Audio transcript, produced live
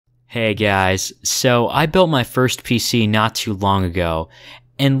Hey guys, so I built my first PC not too long ago,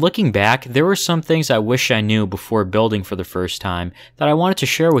 and looking back, there were some things I wish I knew before building for the first time that I wanted to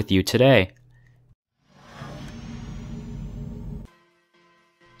share with you today.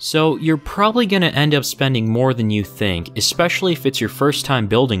 So you're probably going to end up spending more than you think, especially if it's your first time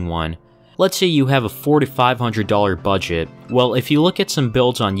building one. Let's say you have a $400 to $500 budget. Well, if you look at some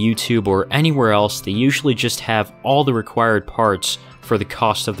builds on YouTube or anywhere else, they usually just have all the required parts for the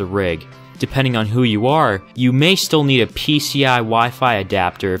cost of the rig. Depending on who you are, you may still need a PCI Wi-Fi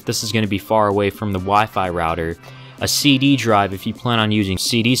adapter if this is going to be far away from the Wi-Fi router, a CD drive if you plan on using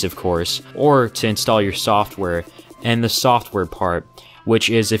CDs of course, or to install your software, and the software part,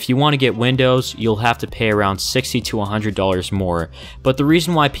 which is if you want to get Windows, you'll have to pay around $60 to $100 more. But the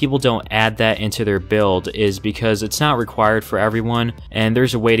reason why people don't add that into their build is because it's not required for everyone, and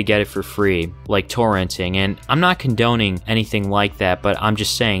there's a way to get it for free, like torrenting, and I'm not condoning anything like that, but I'm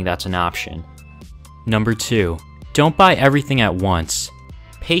just saying that's an option. Number 2. Don't buy everything at once.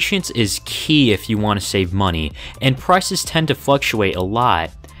 Patience is key if you want to save money, and prices tend to fluctuate a lot.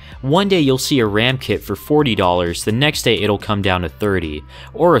 One day you'll see a RAM kit for $40, the next day it'll come down to $30,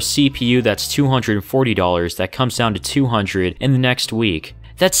 or a CPU that's $240 that comes down to $200 in the next week.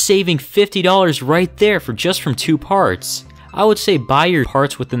 That's saving $50 right there for just from 2 parts. I would say buy your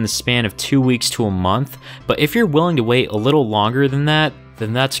parts within the span of 2 weeks to a month, but if you're willing to wait a little longer than that,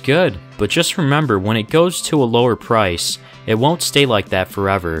 then that's good. But just remember, when it goes to a lower price, it won't stay like that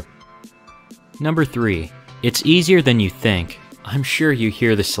forever. Number 3. It's easier than you think. I'm sure you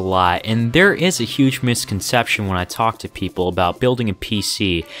hear this a lot, and there is a huge misconception when I talk to people about building a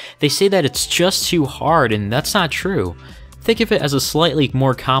PC. They say that it's just too hard, and that's not true. Think of it as a slightly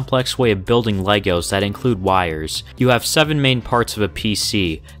more complex way of building Legos that include wires. You have 7 main parts of a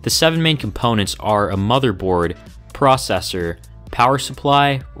PC. The 7 main components are a motherboard, processor, power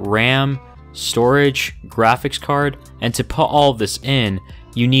supply, RAM, storage, graphics card, and to put all of this in,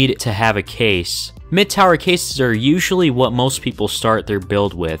 you need to have a case. Mid-tower cases are usually what most people start their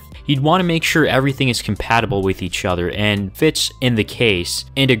build with. You'd want to make sure everything is compatible with each other and fits in the case,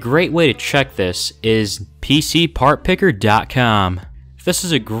 and a great way to check this is PCPartPicker.com. This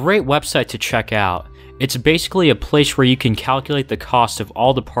is a great website to check out. It's basically a place where you can calculate the cost of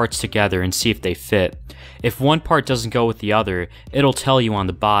all the parts together and see if they fit. If one part doesn't go with the other, it'll tell you on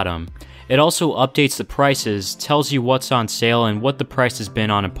the bottom. It also updates the prices, tells you what's on sale and what the price has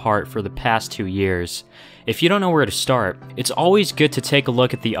been on a part for the past 2 years. If you don't know where to start, it's always good to take a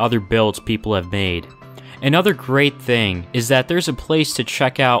look at the other builds people have made. Another great thing is that there's a place to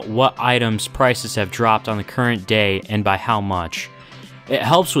check out what items prices have dropped on the current day and by how much. It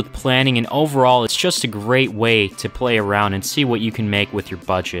helps with planning, and overall it's just a great way to play around and see what you can make with your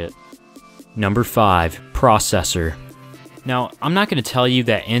budget. Number 5. Processor. Now, I'm not going to tell you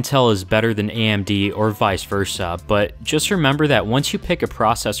that Intel is better than AMD or vice versa, but just remember that once you pick a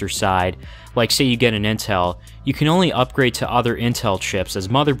processor side, like say you get an Intel, you can only upgrade to other Intel chips, as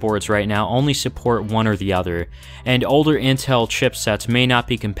motherboards right now only support one or the other, and older Intel chipsets may not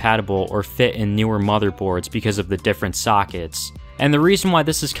be compatible or fit in newer motherboards because of the different sockets. And the reason why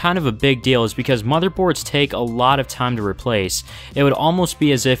this is kind of a big deal is because motherboards take a lot of time to replace. It would almost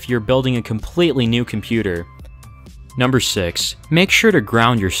be as if you're building a completely new computer. Number 6. Make sure to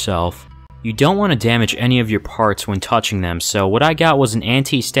ground yourself. You don't want to damage any of your parts when touching them, so what I got was an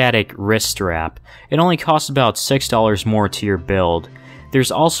anti-static wrist strap. It only costs about $6 more to your build.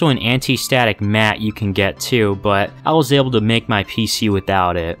 There's also an anti-static mat you can get too, but I was able to make my PC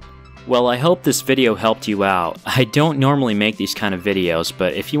without it. Well, I hope this video helped you out. I don't normally make these kind of videos,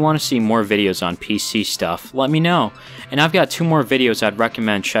 but if you want to see more videos on PC stuff, let me know. And I've got 2 more videos I'd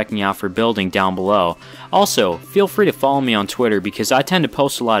recommend checking out for building down below. Also, feel free to follow me on Twitter because I tend to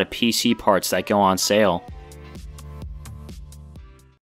post a lot of PC parts that go on sale.